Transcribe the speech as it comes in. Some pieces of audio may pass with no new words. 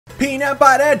Peanut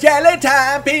butter jelly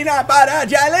time, peanut butter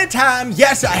jelly time.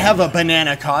 Yes, I have a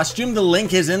banana costume. The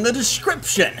link is in the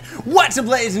description. What's up,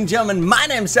 ladies and gentlemen? My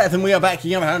name's Scythe, and we are back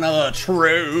again with another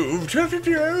Trove.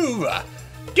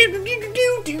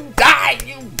 Die,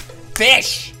 you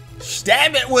fish!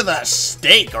 Stab it with a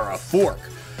steak or a fork.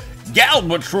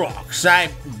 Galbatrox,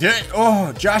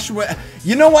 oh, Joshua,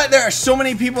 you know what? There are so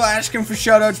many people asking for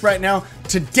shoutouts right now.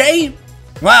 Today,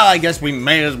 well, I guess we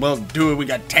may as well do it. We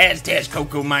got Taz,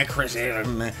 Coco, Mike, Chris,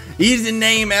 Easy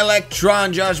Name,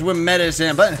 Electron, Joshua,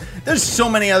 Medicine, but there's so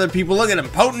many other people. Look at them.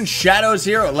 Potent Shadows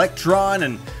here, Electron,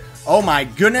 and oh my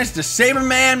goodness, the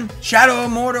Saberman, Shadow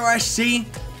of Mordor, I see.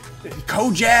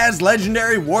 Kojaz,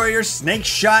 Legendary Warrior, Snake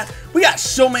Shot. We got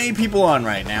so many people on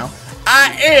right now.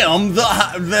 I am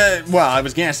well, I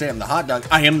was gonna say I'm the hot dog.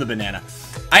 I am the banana.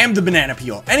 I am the banana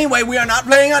peel. Anyway, we are not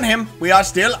playing on him. We are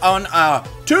still on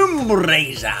Tomb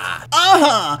Raider.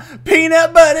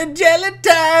 Peanut butter jelly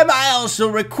time. I also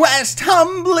request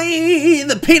humbly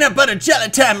the peanut butter jelly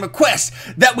time request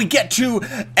that we get to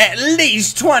at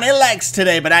least 20 likes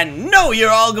today, but I know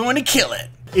you're all going to kill it.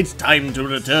 It's time to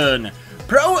return.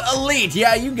 Pro Elite.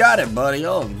 Yeah, you got it, buddy.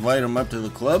 I'll invite him up to the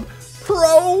club.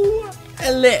 Pro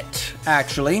Elite,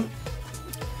 actually.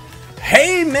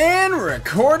 Hey man,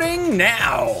 recording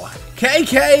now.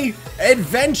 KK,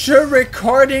 adventure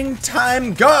recording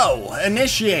time, go.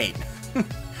 Initiate.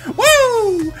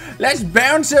 Woo! Let's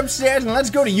bounce upstairs and let's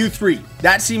go to U3.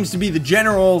 That seems to be the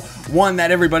general one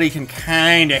that everybody can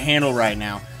kind of handle right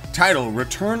now. Title,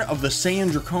 Return of the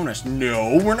Saiyan Draconis.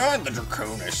 No, we're not the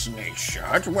Draconis, Snake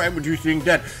Shot. Why would you think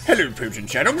that? Hello, Potion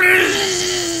Shadow.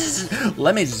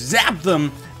 Let me zap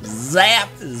them. Zap,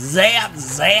 zap,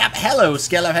 zap. Hello,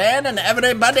 Skeleton, and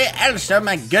everybody else. Oh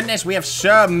my goodness, we have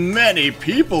so many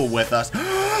people with us.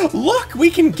 Look,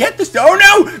 we can get this. Oh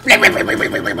no!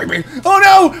 Oh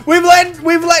no!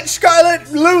 We've let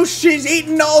Scarlet loose. She's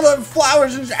eating all the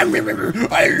flowers. And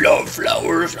I love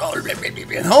flowers.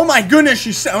 Oh my goodness,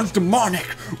 she sounds demonic.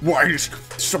 Why is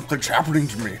something's happening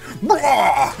to me?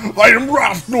 I am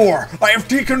Rathnor. I have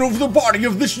taken over the body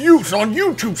of this youth on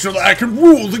YouTube so that I can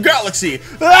rule the galaxy.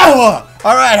 All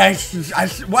right,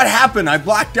 what happened? I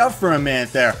blacked out for a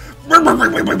minute there.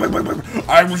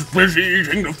 I was busy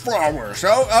eating the flowers.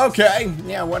 Oh, okay.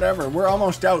 Yeah, whatever. We're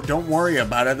almost out. Don't worry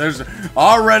about it. There's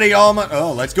already almost...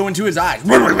 Oh, let's go into his eyes.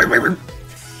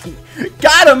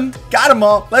 Got him. Got them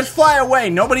all. Let's fly away.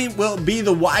 Nobody will be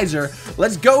the wiser.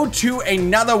 Let's go to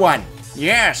another one.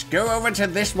 Yes, go over to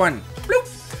this one. Bloop.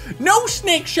 No,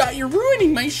 Snake Shot. You're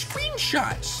ruining my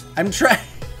screenshots. I'm trying.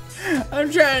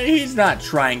 He's not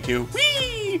trying to.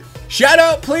 Whee! Shout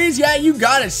out, please. Yeah, you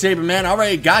got it, Saberman.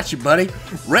 Already got you, buddy.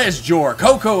 Resjor,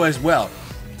 Coco as well.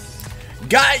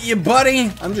 Got you,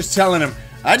 buddy. I'm just telling him.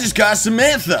 I just got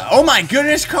Samantha. Oh my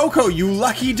goodness, Coco, you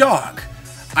lucky dog.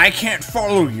 I can't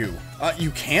follow you.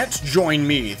 You can't join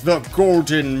me, the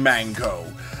Golden Mango.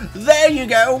 There you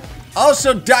go.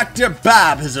 Also, Dr.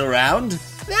 Bob is around.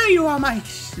 There you are, my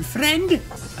friend.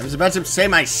 I was about to say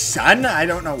my son. I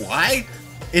don't know why.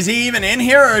 Is he even in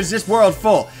here, or is this world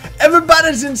full?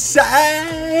 Everybody's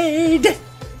inside!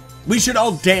 We should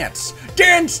all dance.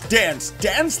 Dance, dance,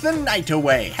 dance the night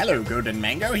away. Hello, Golden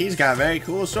Mango. He's got a very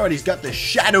cool sword. He's got the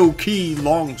Shadow Key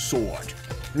longsword.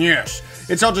 Yes,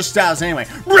 it's all just styles anyway.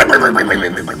 I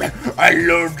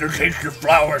love to taste the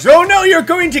flowers. Oh no, you're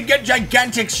going to get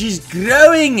gigantic. She's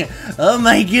growing. Oh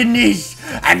my goodness.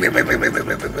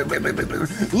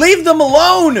 Leave them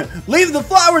alone. Leave the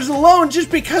flowers alone.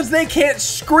 Just because they can't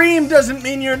scream doesn't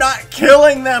mean you're not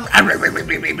killing them.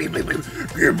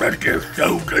 You're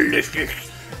so delicious.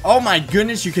 Oh my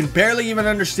goodness, you can barely even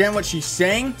understand what she's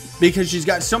saying because she's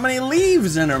got so many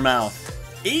leaves in her mouth.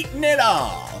 Eating it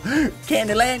all.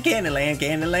 Candyland, Candyland,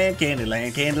 Candyland,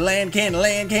 Candyland, Candyland,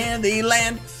 Candyland,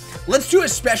 Candyland. Let's do a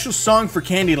special song for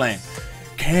Candyland.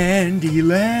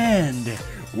 Candyland.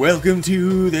 Welcome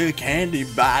to the candy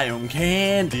biome,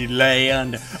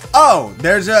 Candyland. Oh,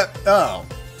 there's a... Oh.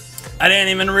 I didn't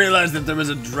even realize that there was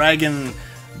a dragon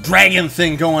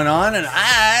thing going on, and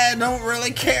I don't really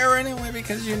care anyway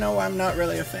because, you know, I'm not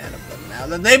really a fan of them now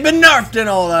that they've been nerfed and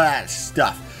all of that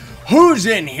stuff. Who's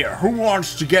in here? Who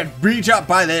wants to get beat up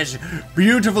by this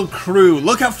beautiful crew?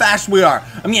 Look how fast we are.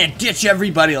 I'm gonna ditch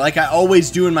everybody like I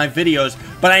always do in my videos,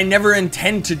 but I never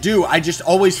intend to do. I just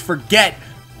always forget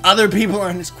other people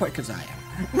aren't as quick as I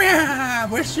am.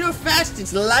 We're so fast,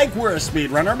 it's like we're a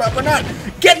speedrunner, but we're not.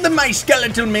 Get them, my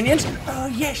skeleton minions. Oh,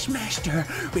 yes, master.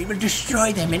 We will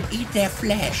destroy them and eat their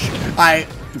flesh.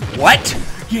 What?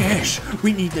 Yes,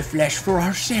 we need the flesh for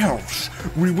ourselves.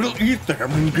 We will eat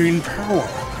them and gain power.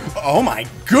 Oh my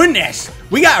goodness!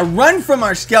 We gotta run from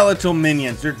our skeletal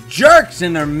minions. They're jerks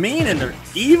and they're mean and they're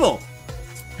evil.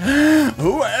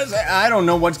 Who is it? I don't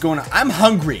know what's going on. I'm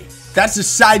hungry. That's a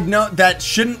side note that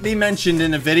shouldn't be mentioned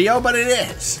in a video, but it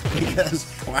is. Because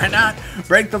why not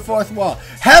break the fourth wall?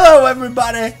 Hello,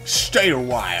 everybody. Stay a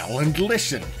while and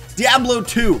listen. Diablo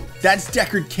 2. That's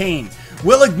Deckard Cain.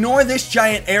 We'll ignore this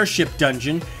giant airship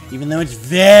dungeon, even though it's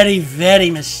very, very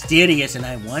mysterious, and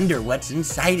I wonder what's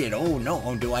inside it. Oh, no.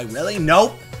 Oh, do I really?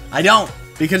 Nope. I don't.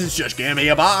 Because it's just gonna be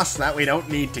a boss that we don't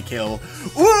need to kill.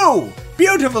 Ooh!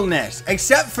 Beautifulness.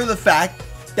 Except for the fact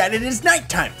that it is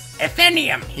nighttime.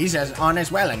 Ephenium, he says on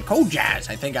as well, and Kojaz,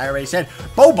 I think I already said.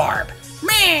 Bobarb,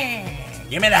 meh,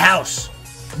 give me the house.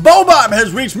 Bobarb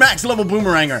has reached max level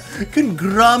boomeranger.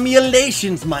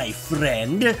 Congratulations, my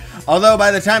friend. Although by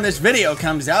the time this video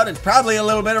comes out, it's probably a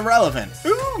little bit irrelevant.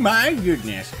 Ooh, my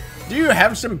goodness. Do you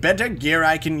have some better gear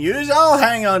I can use? I'll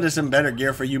hang on to some better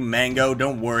gear for you, Mango.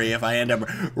 Don't worry if I end up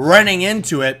running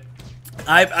into it.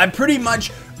 I pretty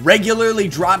much regularly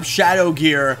drop shadow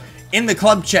gear in the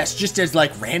club chest just as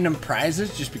like random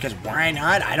prizes, just because why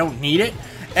not? I don't need it.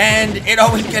 And it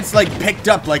always gets like picked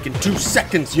up like in 2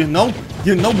 seconds, you know?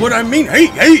 You know what I mean?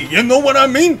 Hey, you know what I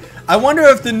mean? I wonder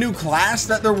if the new class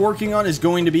that they're working on is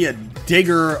going to be a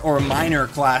digger or miner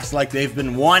class like they've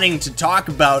been wanting to talk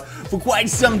about for quite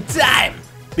some time.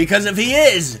 Because if he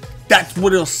is, that's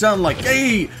what it'll sound like.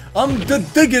 Hey, I'm the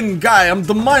digging guy, I'm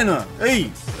the miner,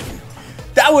 hey.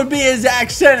 That would be his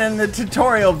accent in the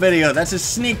tutorial video. That's a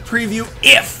sneak preview,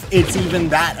 if it's even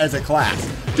that as a class.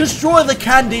 Destroy the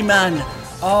Candyman.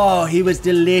 Oh, he was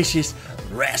delicious.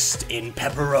 Rest in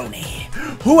pepperoni.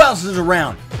 Who else is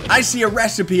around? I see a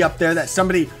recipe up there that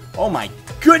somebody... Oh my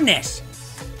goodness.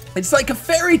 It's like a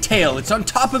fairy tale. It's on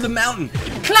top of the mountain.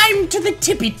 Climb to the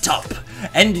tippy top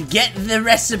and get the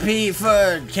recipe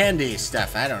for candy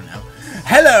stuff. I don't know.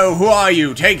 Hello, who are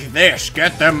you? Take this.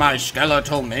 Get them, my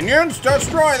skeletal minions.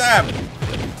 Destroy them.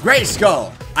 Grey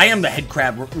Skull. I am the head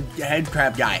crab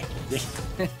guy.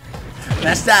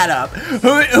 Messed that up.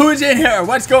 Who's in here?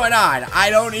 What's going on? I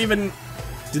don't even...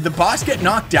 Did the boss get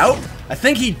knocked out? I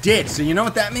think he did. So you know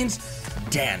what that means?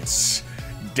 Dance.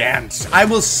 Dance. I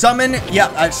will summon...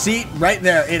 Yeah, see? Right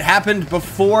there. It happened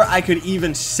before I could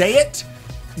even say it.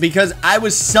 Because I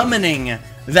was summoning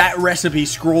that recipe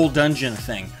scroll dungeon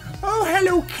thing. Oh,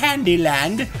 hello,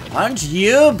 Candyland. Aren't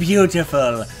you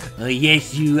beautiful? Oh,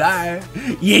 yes, you are.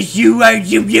 Yes, you are.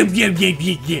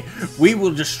 We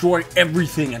will destroy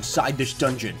everything inside this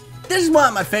dungeon. This is one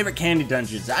of my favorite candy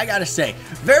dungeons, I gotta say.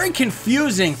 Very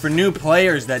confusing for new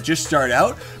players that just start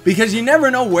out, because you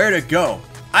never know where to go.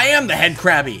 I am the head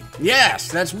crabby. Yes,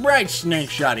 that's right,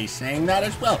 Snake Shotty's saying that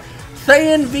as well.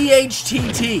 Thayan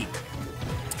VHTT.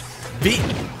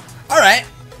 Alright.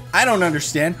 I don't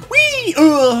understand. Whee!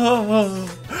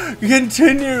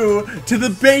 Continue to the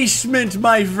basement,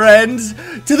 my friends.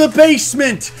 To the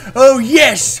basement. Oh,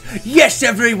 yes. Yes,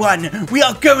 everyone. We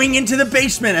are going into the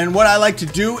basement. And what I like to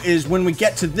do is when we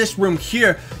get to this room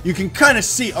here, you can kind of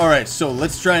see. All right, so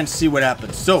let's try and see what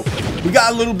happens. So we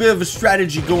got a little bit of a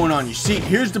strategy going on. You see,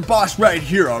 here's the boss right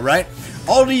here, all right?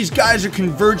 All these guys are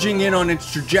converging in on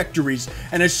its trajectories.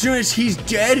 And as soon as he's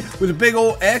dead with a big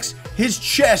old X, his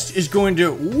chest is going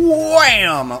to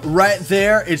wham right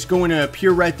there. It's going to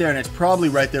appear right there, and it's probably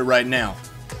right there right now.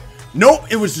 Nope,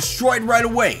 it was destroyed right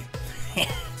away.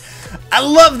 I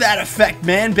love that effect,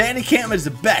 man. Bandicam is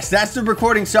the best. That's the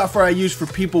recording software I use for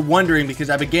people wondering, because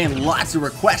I've been getting lots of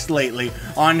requests lately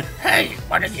on, hey,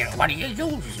 what do you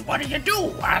use? What do you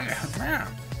do?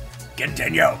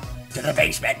 Continue to the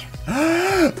basement.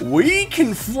 We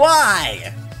can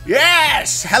fly.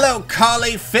 Yes! Hello,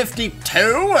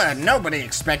 Collie52. Nobody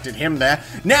expected him there.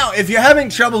 Now, if you're having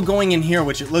trouble going in here,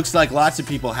 which it looks like lots of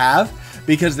people have,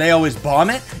 because they always bomb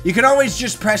it, you can always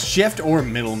just press shift or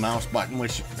middle mouse button,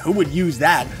 which who would use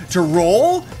that, to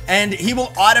roll, and he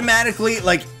will automatically,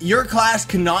 like, your class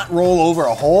cannot roll over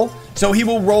a hole, so he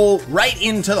will roll right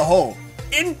into the hole.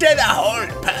 Into the hole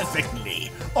perfectly.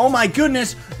 Oh my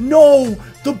goodness, no!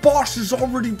 The boss has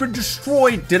already been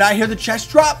destroyed. Did I hear the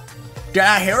chest drop? Did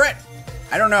I hear it?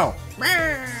 I don't know.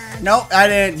 Nope, I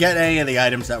didn't get any of the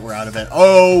items that were out of it.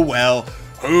 Oh, well,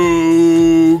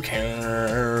 who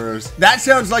cares? That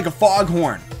sounds like a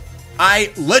foghorn.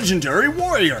 Legendary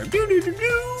warrior.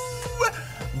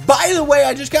 By the way,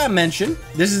 I just gotta mention,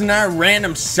 this is not a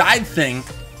random side thing.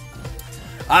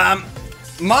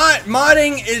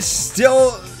 Modding is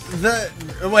still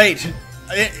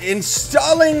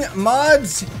installing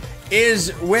mods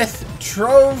is with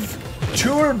Trove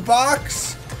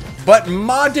Toolbox, but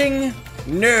modding,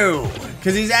 no.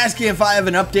 because he's asking if I have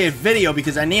an updated video,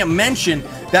 because I need to mention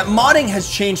that modding has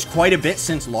changed quite a bit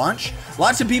since launch.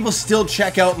 Lots of people still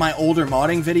check out my older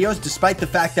modding videos, despite the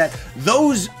fact that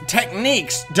those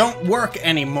techniques don't work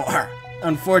anymore,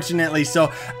 unfortunately.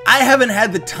 So I haven't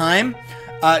had the time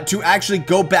to actually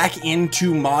go back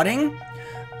into modding.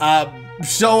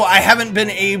 So I haven't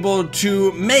been able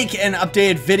to make an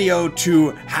updated video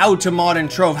to how to mod in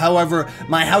Trove. However,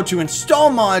 my how to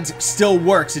install mods still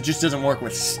works. It just doesn't work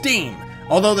with Steam.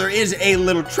 Although there is a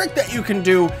little trick that you can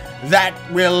do that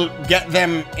will get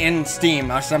them in Steam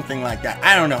or something like that.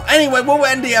 I don't know. Anyway, we'll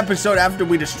end the episode after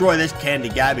we destroy this candy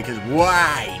guy, because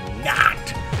why not?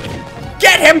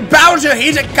 Get him, Bowser!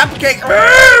 He's a cupcake!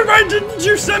 Why didn't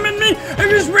you summon me?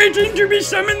 I was waiting to be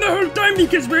summoned the whole time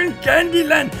because we're in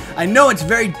Candyland. I know, it's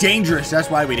very dangerous.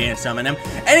 That's why we didn't summon him.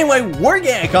 Anyway, we're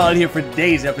gonna call it here for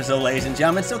today's episode, ladies and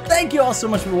gentlemen. So thank you all so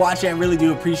much for watching. I really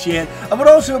do appreciate it. I would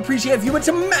also appreciate if you would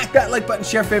smack that like button,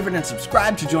 share, favorite, and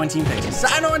subscribe to join Team Pixel.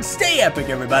 Sign on, stay epic,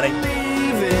 everybody.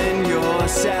 Believe in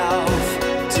yourself.